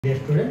Dear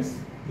students,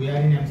 we are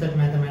in Eamcet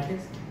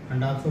mathematics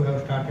and also we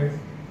have started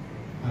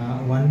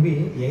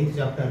 1B 8th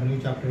chapter, new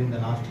chapter in the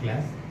last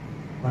class.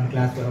 One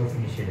class we have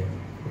finished.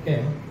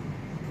 Okay,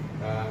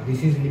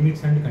 this is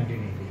limits and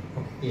continuity.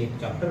 Okay, 8th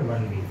chapter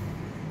 1B.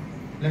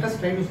 Let us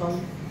try to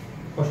solve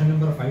question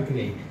number 5 to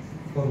 8.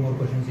 4 more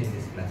questions in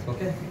this class.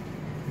 Okay,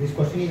 this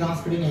question is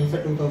asked in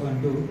Eamcet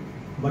 2002,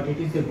 but it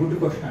is a good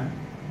question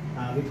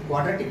with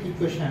quadratic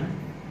equation.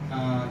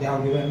 They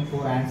have given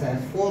 4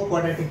 answers, 4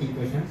 quadratic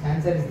equations.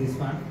 Answer is this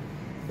one.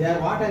 They are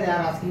what they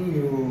are asking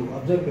you.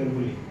 Observe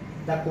carefully.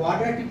 The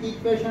quadratic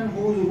equation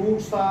whose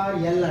roots are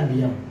L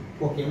and M.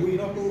 Okay, we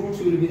know 2 roots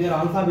will be there.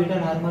 Alpha, beta,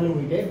 normally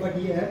we take, but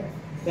here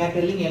they are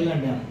telling L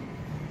and M.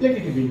 Let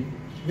it be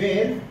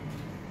where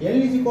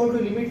L is equal to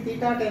limit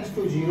theta tends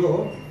to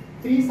 0,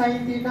 3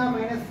 sin theta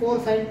minus 4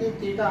 sin cube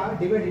theta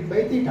divided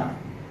by theta.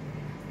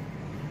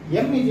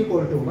 M is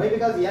equal to, why?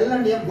 Because L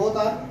and M both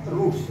are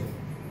roots.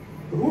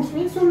 Roots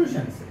means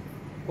solutions.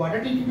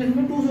 Quadratic equation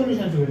means 2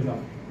 solutions will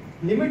come.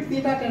 Limit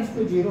theta tends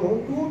to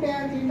 0, 2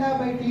 tan theta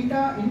by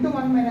theta into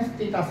 1 minus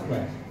theta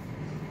square.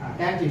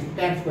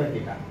 Tan square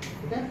theta.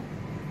 Okay.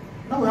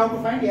 Now we have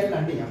to find L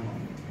and M.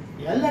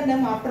 L and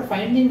M, after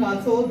finding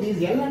also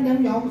these L and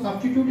M you have to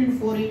substitute in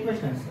 4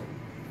 equations.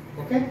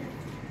 Okay.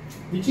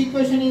 Which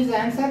equation is the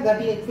answer?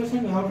 That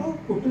equation you have to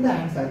put to the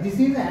answer. This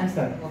is the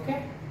answer.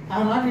 Okay. I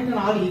have not written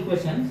all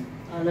equations.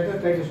 Let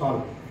us try to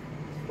solve.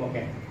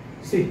 Okay.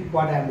 See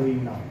what I am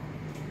doing now.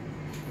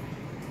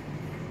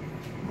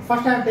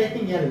 First I am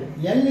taking L.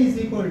 L is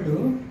equal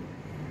to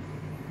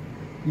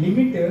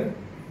limit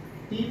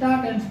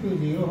theta tends to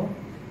 0,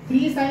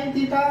 3 sin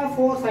theta,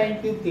 4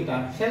 sin cube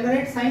theta. Shall I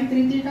write sin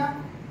 3 theta?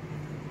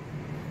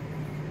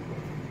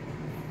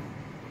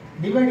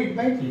 Divided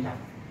by theta.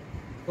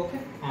 Okay.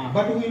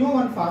 But we know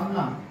one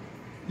formula.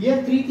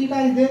 Here 3 theta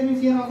is there,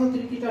 means here also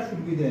 3 theta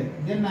should be there.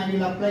 Then I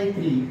will apply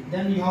 3.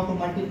 Then you have to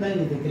multiply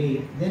with the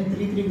 3. Then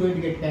 3 going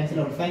to get cancelled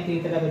out. Sin 3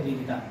 theta by 3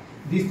 theta.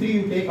 These 3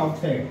 you take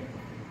outside.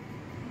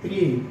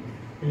 3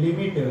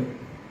 limit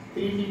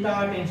 3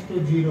 theta tends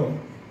to 0.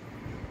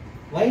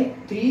 Why?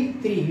 3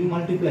 you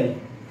multiply.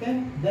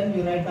 Okay. Then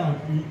you write down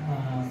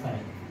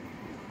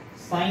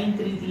sin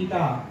 3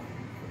 theta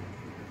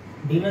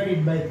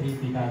divided by 3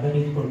 theta, that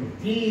is equal to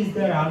 3 is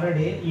there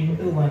already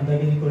into 1,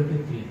 that is equal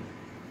to 3.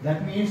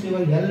 That means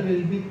your L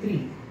will be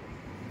 3.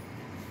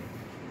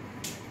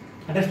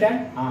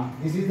 Understand?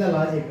 This is the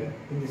logic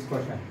in this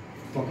question.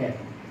 Okay.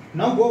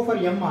 Now go for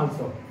M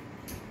also.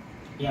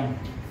 M.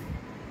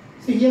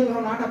 See, here we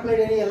have not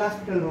applied any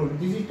elastical rule.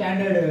 This is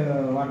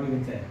standard, what we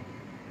will say,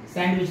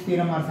 sandwich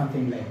theorem or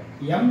something like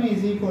that. M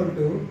is equal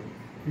to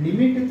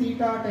limit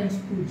theta tends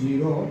to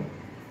 0,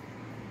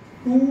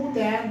 2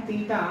 tan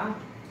theta.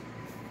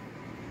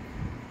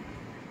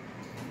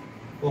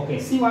 Okay,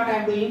 see what I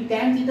am doing.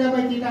 Tan theta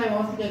by theta I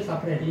want to take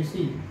separate. You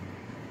see,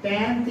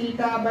 tan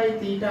theta by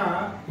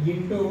theta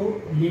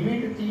into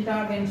limit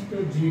theta tends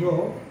to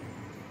 0.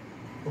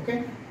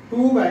 Okay,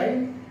 2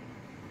 by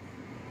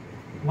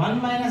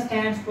 1 minus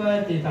tan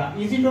square theta.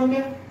 Is it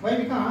okay? Why?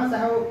 Because I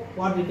have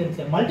what we can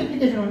say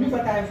multiplication only,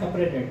 but I have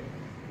separated.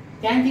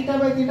 Tan theta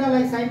by theta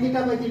like sin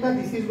theta by theta.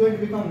 This is going to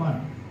become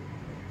 1.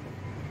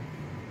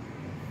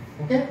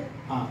 Okay,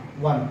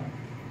 1.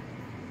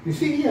 You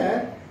see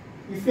here.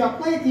 If you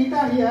apply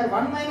theta here,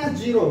 1 minus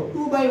 0,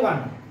 2 by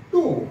 1,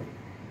 2.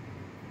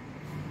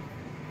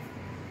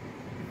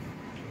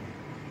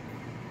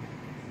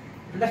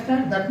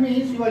 Understand? That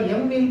means your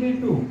M will be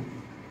 2.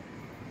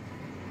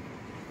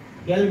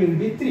 L will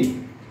be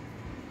 3.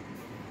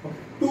 Okay.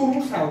 2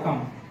 roots have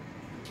come.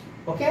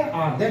 Okay?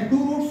 Then 2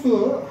 roots,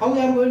 how we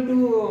are going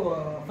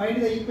to find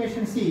the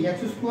equation? C,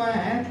 x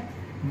square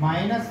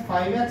minus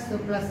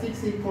 5x plus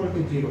 6 equal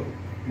to 0.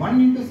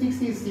 1 into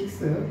 6 is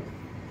 6.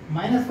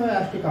 Minus 5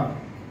 has to come.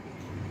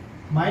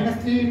 Minus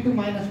 3 into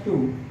minus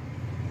 2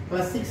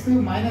 plus 6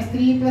 minus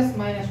 3 plus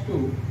minus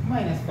 2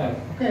 minus 5.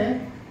 Okay.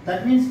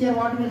 That means here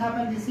what will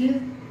happen? This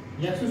is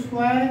x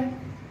square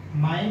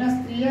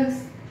minus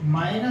 3x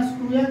minus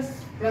 2x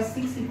plus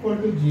 6 equal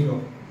to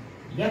 0.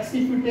 X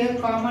if you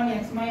take common,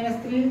 x minus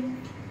 3.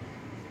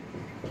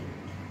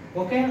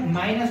 Okay.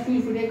 Minus 2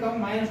 if you take common,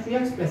 minus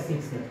 2x plus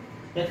 6.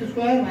 X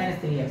square minus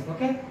 3x.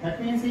 Okay.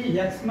 That means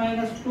x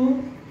minus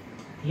 2,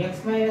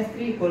 x minus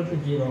 3 equal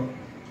to 0.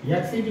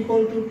 X is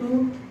equal to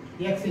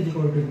 2, x is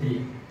equal to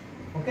 3.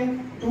 Okay,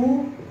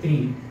 2,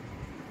 3.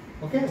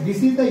 Okay,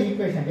 this is the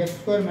equation x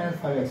square minus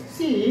 5x.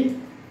 See,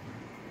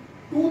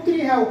 2, 3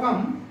 have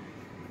come.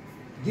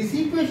 This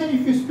equation,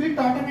 if you split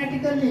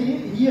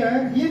automatically,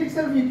 here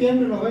itself you came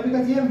to know. Why?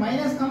 Because here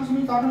minus comes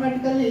means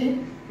automatically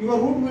your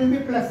root will be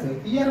plus.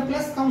 Here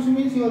plus comes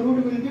means your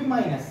root will be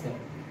minus.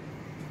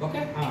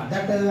 Okay,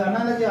 that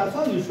analogy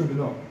also you should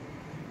know.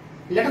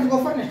 Let us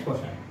go for next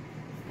question.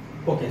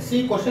 Okay,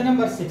 see question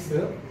number 6.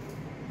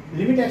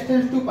 Limit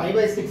extends to pi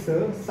by 6.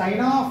 Sin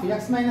of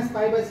x minus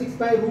pi by 6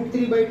 by root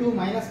 3 by 2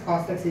 minus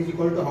cos x is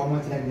equal to how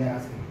much, like they are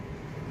asking.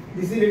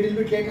 This is a little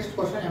bit latest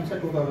question,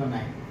 Eamcet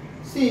 2009.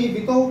 See,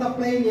 without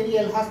applying any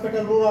L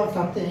hospital rule or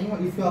something,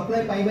 if you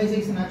apply pi by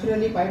 6,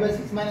 naturally pi by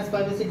 6 minus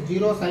pi by 6,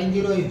 0, sin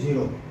 0 is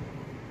 0.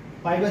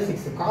 pi by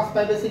 6. Cos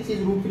pi by 6 is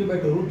root 3 by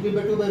 2. Root 3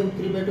 by 2 by root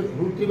 3 by 2.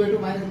 Root 3 by 2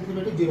 minus root 3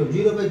 by 2, 0.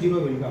 0 by 0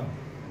 will come.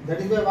 That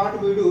is why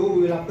what we do,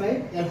 we will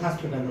apply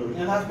L'Hospital rule.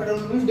 L'Hospital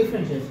rule means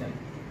differentiation.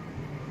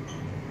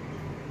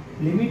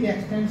 Limit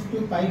extends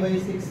to pi by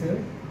 6.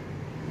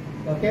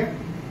 Okay?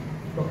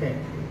 Okay.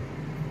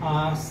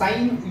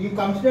 Sine, you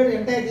consider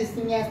entire this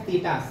thing as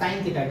theta,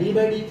 sine theta. D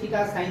by d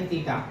theta, sine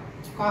theta,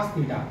 cos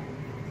theta.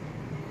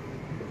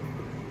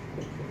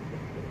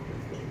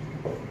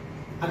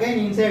 Again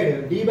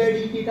inside d by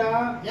d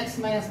theta, x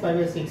minus pi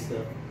by 6.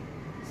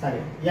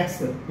 Sorry,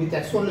 x. With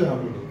x only you have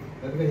to do.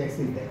 Because x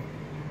is there.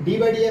 D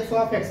by dx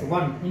of x,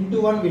 1 into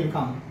 1 will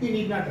come. You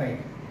need not write.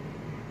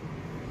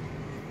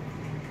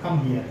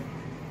 Come here.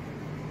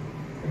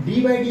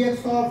 D by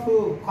dx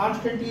of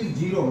constant is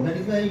 0. That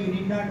is why you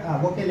need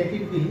not, okay, let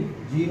it be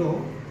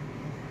 0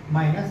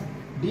 minus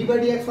d by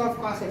dx of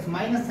cos x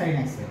minus sin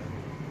x.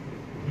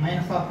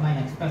 Minus of min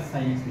x plus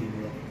sin x will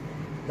be there.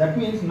 That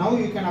means now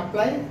you can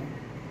apply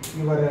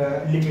your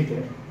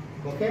limit.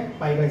 Okay,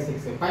 pi by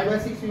 6. Pi by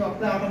 6 you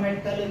apply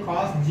automatically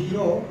cos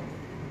 0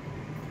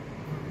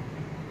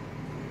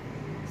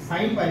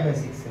 sin pi by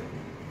 6.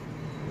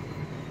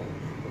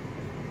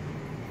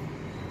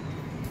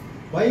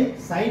 Why?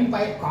 Sin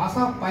pi, cos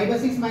of pi by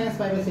 6 minus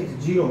pi by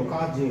 6, 0,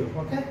 cos 0.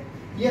 Okay.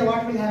 Here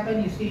what will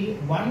happen, you see,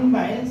 1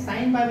 by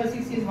sin pi by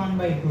 6 is 1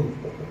 by 2.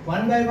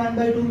 1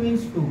 by 2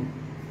 means 2.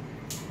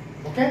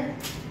 Okay.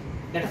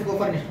 Let us go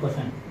for next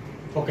question.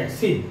 Okay,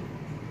 see.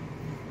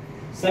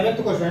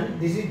 7th question,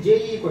 this is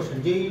JEE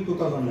question, JEE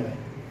 2011.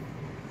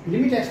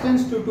 Limit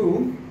extends to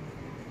 2,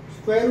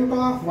 square root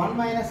of 1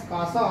 minus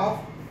cos of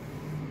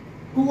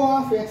 2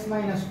 of x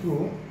minus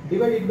 2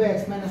 divided by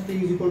x minus 2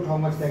 is equal to how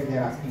much, like they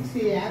are asking.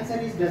 See, answer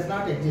is does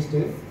not exist.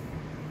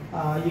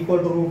 Equal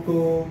to root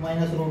 2,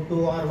 minus root 2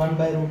 or 1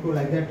 by root 2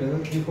 like that.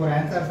 3-4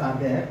 answers are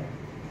there.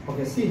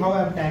 Okay, see how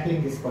I am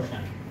tackling this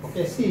question.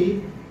 Okay,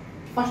 see,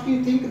 first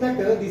you think that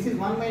this is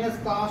 1 minus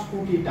cos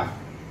 2 theta.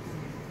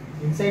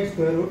 Inside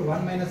square root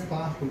 1 minus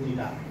cos 2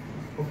 theta.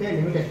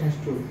 Okay, limit extends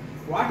to.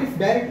 What if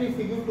directly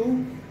figure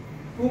 2?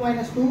 2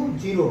 minus 2,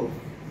 0.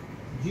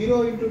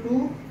 0 into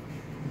 2,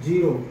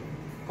 0.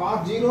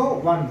 Cos 0,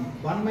 1.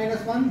 1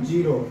 minus 1,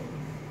 0.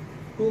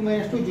 2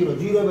 minus 2, 0.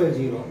 0 by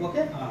 0.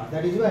 Okay,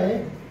 that is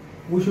why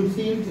we should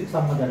see it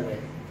some other way.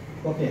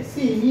 Okay,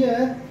 see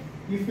here,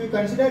 if you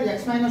consider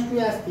x minus 2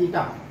 as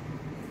theta,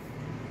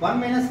 1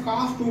 minus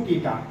cos 2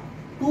 theta,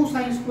 2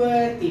 sin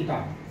square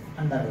theta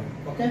under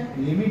root. Okay,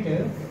 limit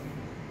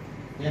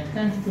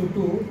extends to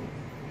 2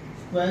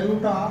 square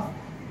root of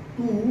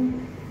 2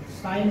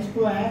 sin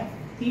square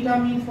theta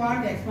means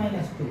what? X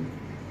minus 2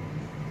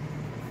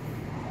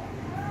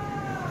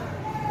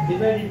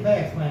 divided by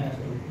x minus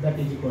 2, that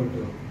is equal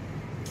to.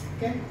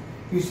 Okay,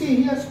 you see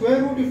here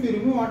square root, if you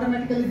remove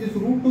automatically this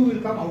root 2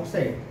 will come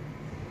outside.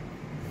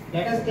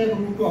 Let us take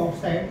root 2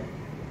 outside.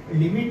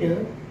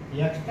 Limit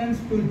extends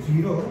to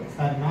 0,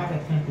 sorry, not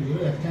extends to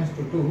 0, extends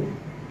to 2.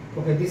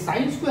 Okay, the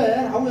sin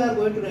square, how we are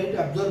going to write?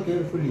 Observe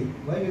carefully.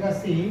 Why?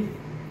 Because see,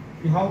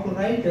 you have to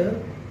write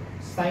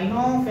sin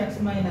of x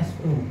minus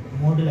 2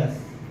 modulus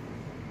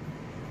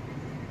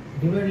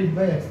divided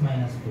by x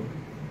minus 2.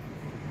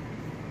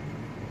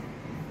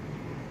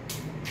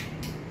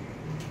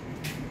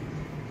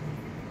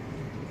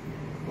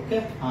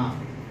 Okay.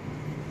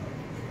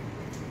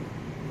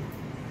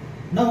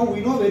 Now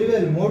we know very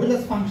well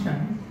modulus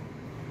function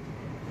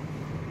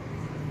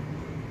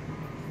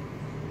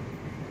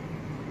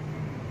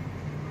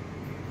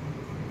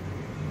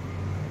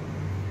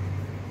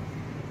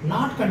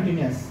not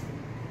continuous.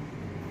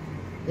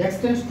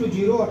 X tends to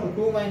 0 or to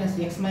 2 minus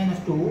x minus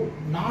 2,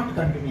 not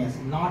continuous,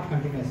 not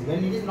continuous.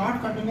 When it is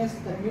not continuous,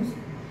 that means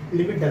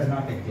limit does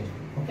not exist.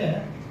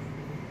 Okay.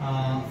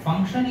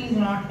 Function is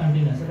not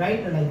continuous.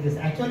 Write like this.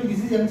 Actually,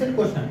 this is Eamcet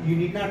question. You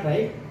need not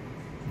write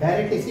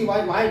directly. See why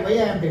I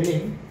am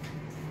telling.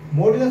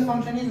 Modulus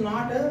function is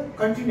not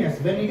continuous.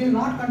 When it is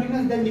not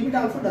continuous, then limit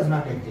also does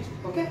not exist.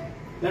 Okay.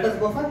 Let us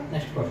go for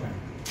next question.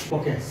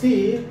 Okay.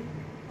 See.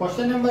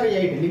 Question number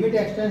 8, limit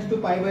extends to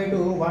pi by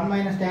 2, 1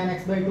 minus tan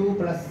x by 2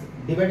 plus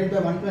divided by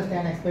 1 plus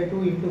tan x by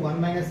 2 into 1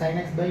 minus sin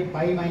x by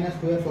pi minus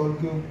 2x whole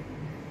cube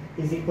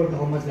is equal to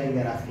how much, like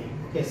they are asking.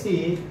 Okay,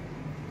 see,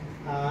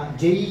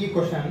 JEE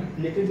question,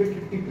 little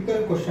bit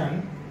typical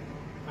question,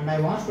 and I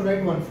want to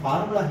write one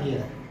formula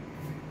here.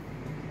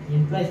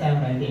 Implies I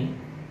am writing.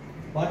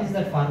 What is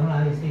that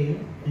formula? You see,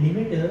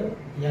 limit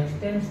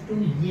extends to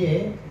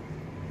a,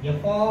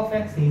 f of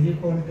x is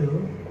equal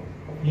to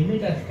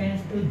limit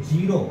extends to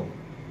 0.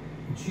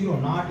 0,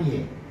 not a.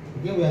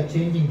 Okay, we are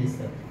changing this.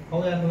 How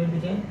we are going to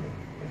change?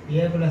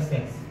 A plus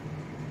x.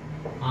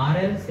 Or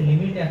else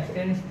limit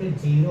extends to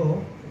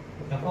 0,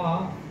 f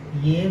of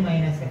a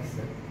minus x.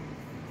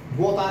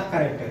 Both are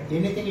correct.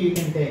 Anything you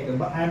can take,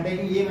 but I am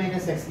taking a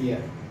minus x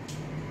here.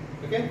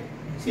 Okay,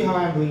 see how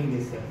I am doing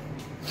this.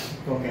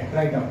 Okay,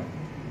 write down.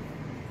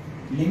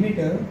 Limit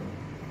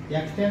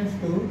extends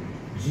to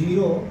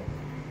 0,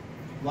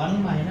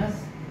 1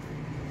 minus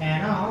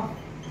tan of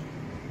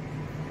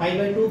pi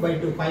by 2 by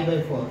 2, pi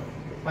by 4.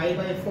 Pi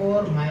by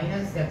 4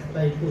 minus x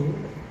by 2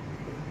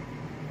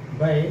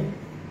 by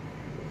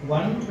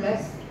 1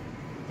 plus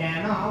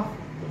tan of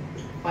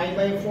pi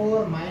by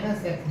 4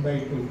 minus x by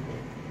 2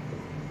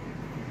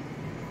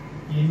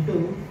 into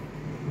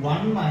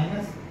 1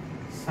 minus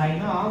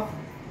sine of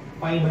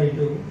pi by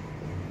 2,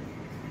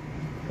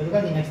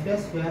 because in next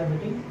place we are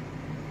getting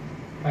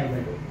pi by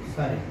 2,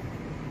 sorry,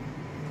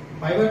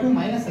 pi by 2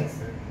 minus x,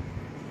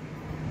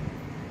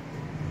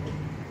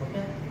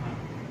 okay,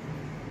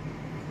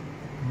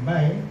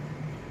 by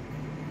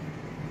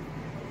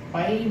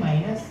pi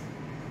minus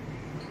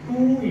 2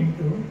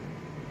 into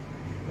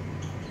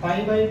pi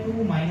by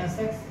 2 minus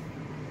x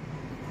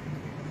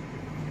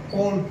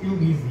whole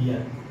cube is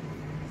here.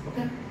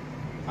 Okay.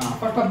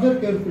 First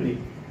observe carefully.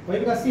 Why?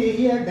 Because see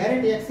here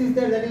direct x is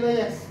there, that is why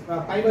x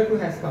pi by 2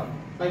 has come,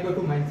 pi by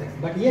 2 minus x.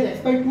 But here x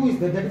by 2 is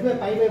there, that is why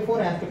pi by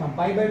 4 has to come,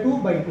 pi by 2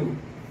 by 2.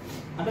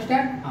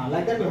 Understand?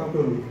 Like that we have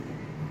to do.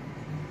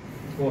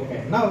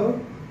 Okay. Now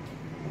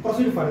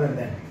proceed further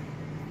then.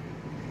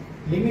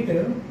 Limit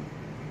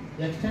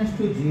x tends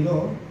to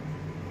 0.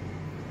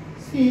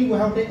 See, we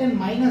have taken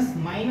minus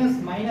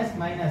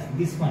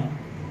this one.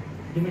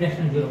 Limit x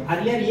tends to 0.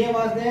 Earlier a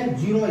was there,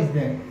 0 is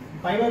there.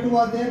 Pi by 2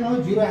 was there,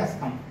 now 0 has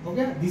come.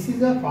 Okay, this is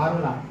the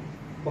formula.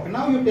 Okay,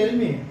 now you tell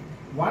me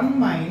 1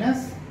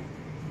 minus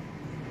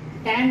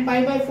tan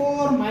pi by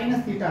 4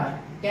 minus theta,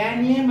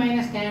 tan a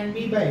minus tan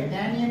b by,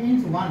 tan a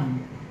means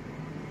 1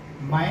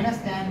 minus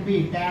tan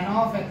b, tan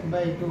of x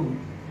by 2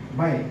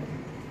 by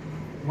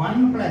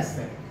 1 plus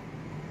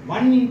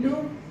 1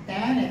 into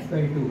tan x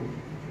by 2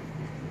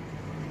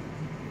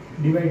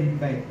 divided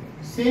by,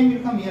 same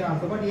will come here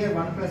also, but here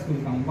 1 plus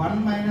will come,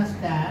 1 minus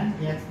tan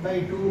x by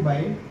 2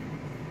 by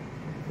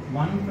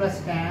 1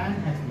 plus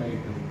tan x by 2,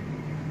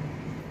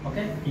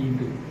 okay,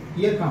 into,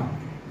 here come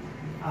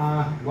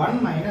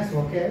 1 minus,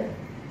 okay,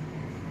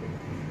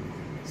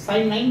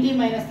 sin 90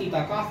 minus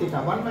theta, cos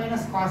theta, 1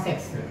 minus cos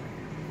x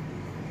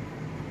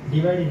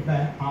divided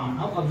by,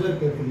 now observe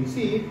carefully,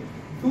 see,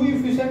 2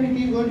 if you said it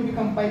is going to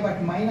become pi,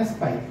 but minus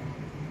pi,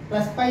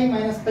 plus pi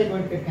minus pi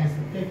going to get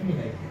cancelled, let me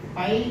write,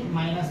 pi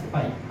minus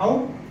pi,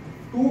 how?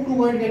 2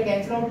 going to get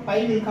cancelled out,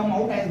 pi will come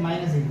out as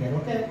minus is there,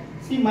 okay.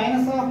 See,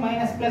 minus of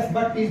minus plus,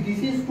 but this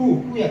is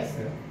 2x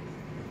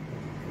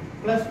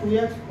plus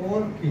 2x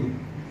whole cube.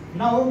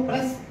 Now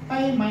plus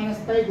pi minus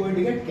pi going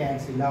to get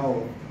cancelled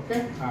out,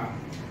 okay.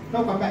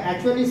 Now come back.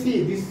 Actually,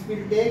 see, this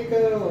will take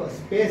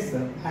space.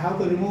 I have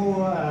to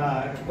remove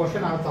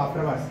question also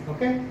afterwards,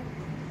 okay.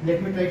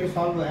 Let me try to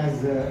solve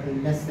as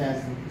less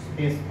as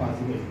space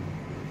possible.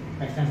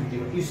 Extension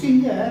 0. You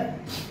see here,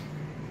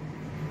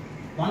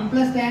 1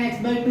 plus tan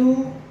x by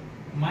 2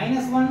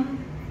 minus 1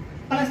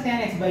 plus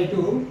tan x by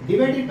 2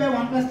 divided by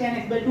 1 plus tan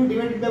x by 2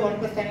 divided by 1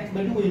 plus tan x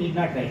by 2, we need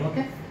not write,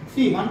 okay.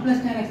 See, 1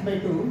 plus tan x by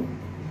 2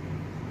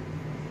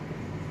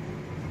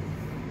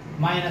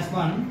 minus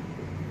 1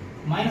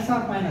 minus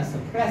or minus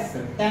plus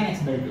tan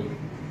x by 2,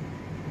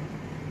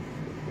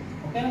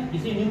 okay. You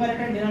see,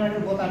 numerator and denominator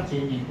both are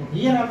changing. So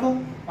here also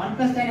 1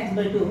 plus tan x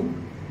by 2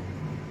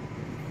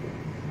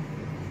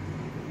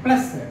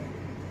 plus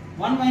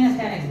 1 minus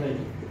tan x by 2.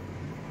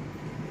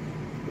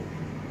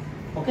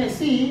 Okay,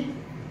 see,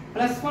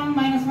 plus 1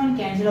 minus 1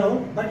 cancel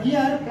out, but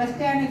here plus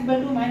tan x by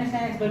 2 minus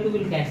tan x by 2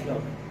 will cancel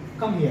out.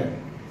 Come here.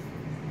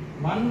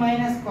 1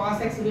 minus cos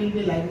x will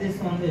be like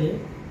this only.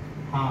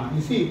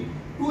 You see,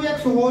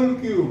 2x whole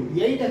cube,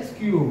 8x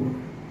cube.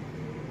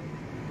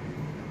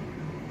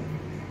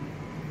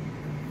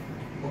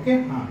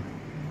 Okay,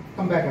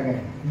 come back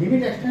again.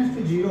 Limit x tends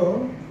to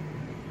 0.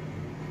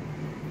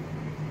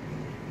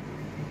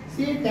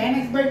 See, tan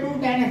x by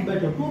 2, tan x by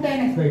 2, 2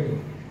 tan x by 2.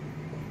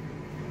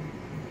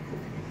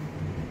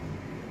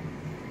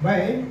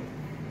 By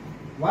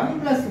 1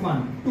 plus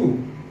 1,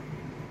 2.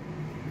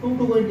 2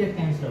 going to get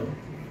cancelled out.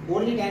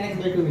 Only tan x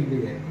by 2 will be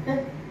there.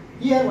 Okay.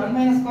 Here 1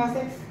 minus cos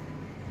x.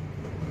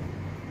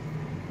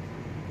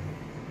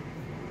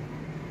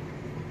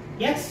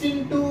 X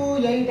into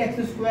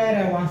 8x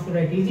square I want to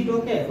write. Is it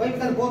okay? Why?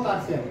 Because both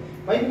are same.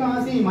 Why?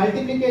 Because see,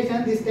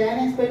 multiplication, this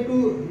tan x by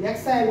 2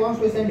 x I want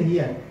to send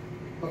here.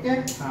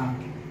 Okay.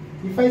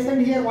 If I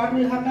send here, what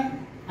will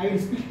happen? I will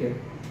split it.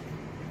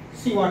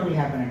 See what will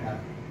happen at all.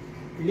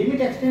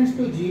 Limit x tends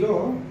to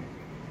 0.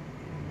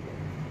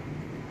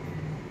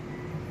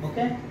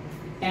 Okay.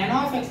 Tan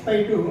of x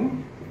by 2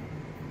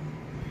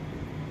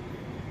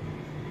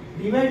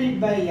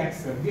 divided by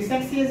x. This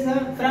x is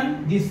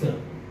from this.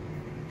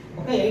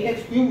 Okay,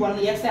 8x cube, 1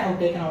 x I have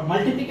taken out.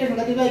 Multiplication,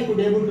 that is why I could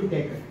able to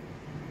take.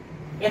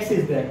 X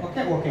is there.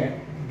 Okay, okay.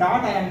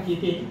 Dot I am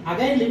keeping.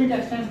 Again, limit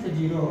x tends to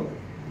 0.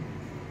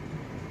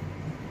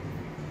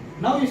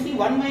 Now you see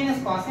 1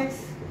 minus cos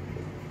x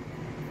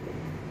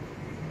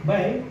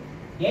by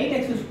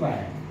 8x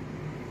square.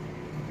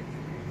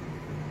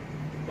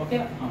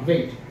 Okay,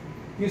 wait.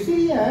 You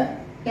see here,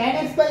 tan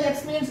x by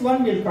x means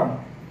 1 will come.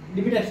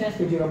 Limit x tends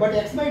to 0. But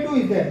x by 2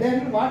 is there.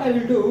 Then what I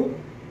will do?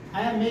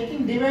 I am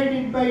making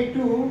divided by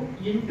 2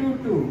 into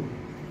 2.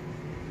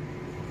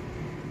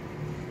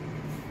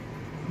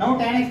 Now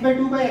tan x by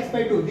 2 by x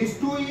by 2. This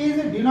 2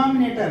 is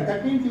denominator.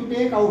 That means you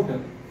take out.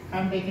 I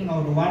am taking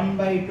out 1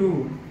 by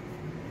 2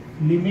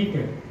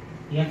 limit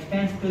x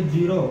tends to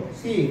 0.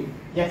 See,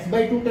 x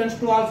by 2 tends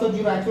to also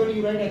 0. Actually,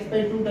 you write x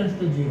by 2 tends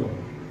to 0.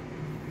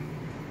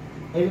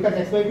 Why? Because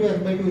x by 2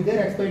 is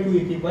there, x by 2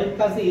 is equal. Why?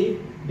 Because see,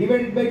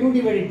 divided by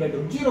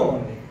 2, 0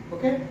 only.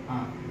 Okay?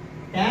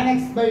 Tan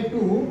x by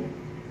 2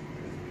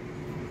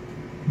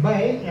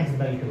 by x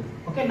by 2.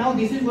 Okay, now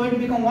this is going to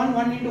become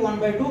 1 into 1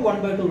 by 2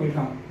 will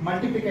come.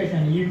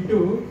 Multiplication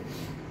into,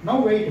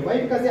 now wait,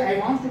 why? Because I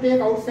want to take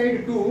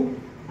outside 2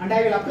 and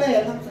I will apply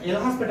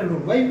L'Hospital rule.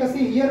 Why? Because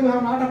see, here we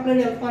have not applied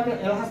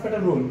L'Hospital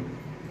rule.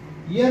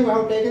 Here we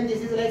have taken,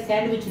 this is like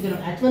sandwich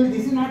theorem. Actually,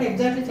 this is not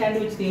exactly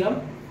sandwich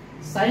theorem.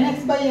 Sin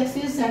x by x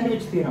is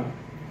sandwich theorem.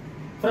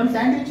 From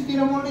sandwich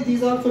theorem only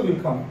these also will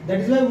come.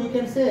 That is why we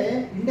can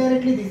say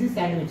indirectly this is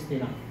sandwich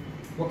theorem.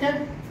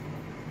 Okay?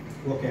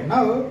 Okay,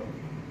 now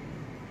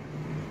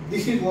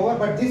this is over,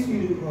 but this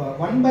will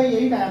 1 by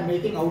 8 I am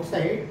making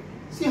outside.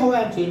 See how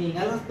I am changing.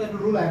 L'Hospital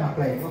rule I am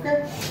applying.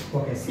 Okay?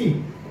 Okay,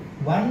 see.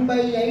 1 by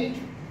 8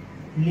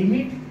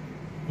 limit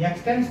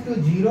x tends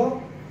to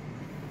 0.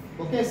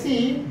 Okay,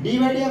 see, d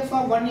by dx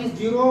of 1 is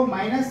 0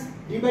 minus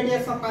d by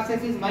dx of cos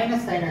x is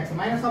minus sin x.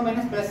 Minus of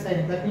minus plus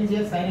sin x. That means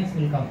here sin x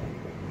will come.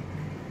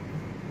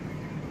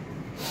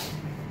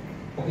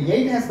 Okay,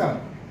 8 has come.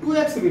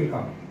 2x will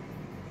come.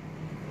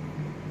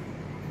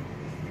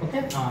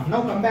 Okay,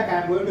 now come back.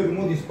 I am going to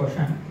remove this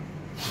question.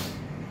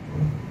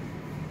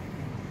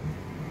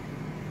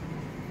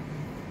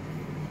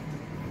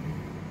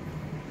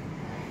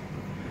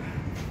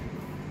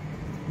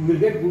 You will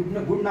get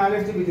good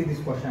knowledge with this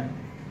question.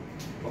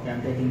 Okay, I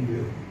am taking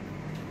blue.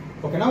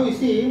 Okay, now you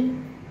see,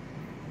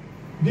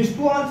 this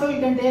 2 also you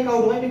can take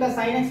out. Why? Because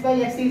sin x by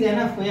x is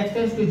enough. X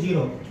tends to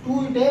 0.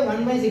 2 into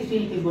 1 by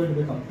 16 it is going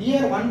to become.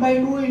 Here 1 by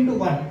 2 into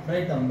 1.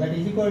 Write down. That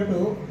is equal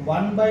to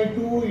 1 by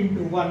 2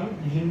 into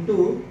 1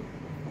 into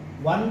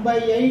 1 by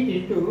 8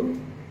 into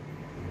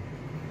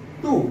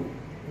 2.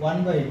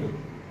 1 by 2.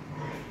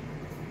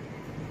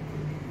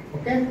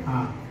 Okay?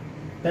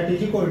 That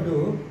is equal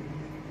to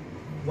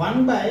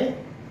 1 by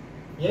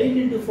 8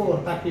 into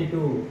 4,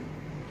 32.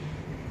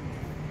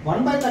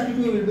 1 by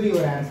 32 will be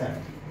your answer.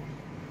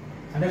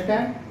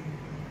 Understand?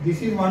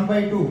 This is 1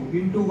 by 2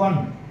 into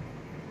 1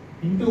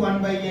 into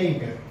 1 by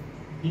 8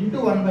 into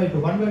 1 by 2.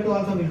 1 by 2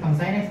 also will come.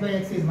 Sin x by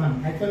x is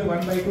 1. Actually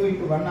 1 by 2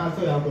 into 1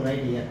 also you have to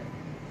write here.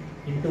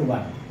 Into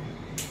 1.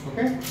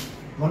 Okay?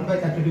 1 by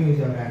 32 is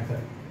your answer.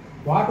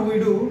 What we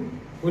do?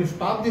 We will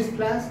stop this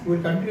class. We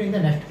will continue in the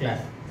next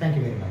class. Thank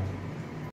you very much.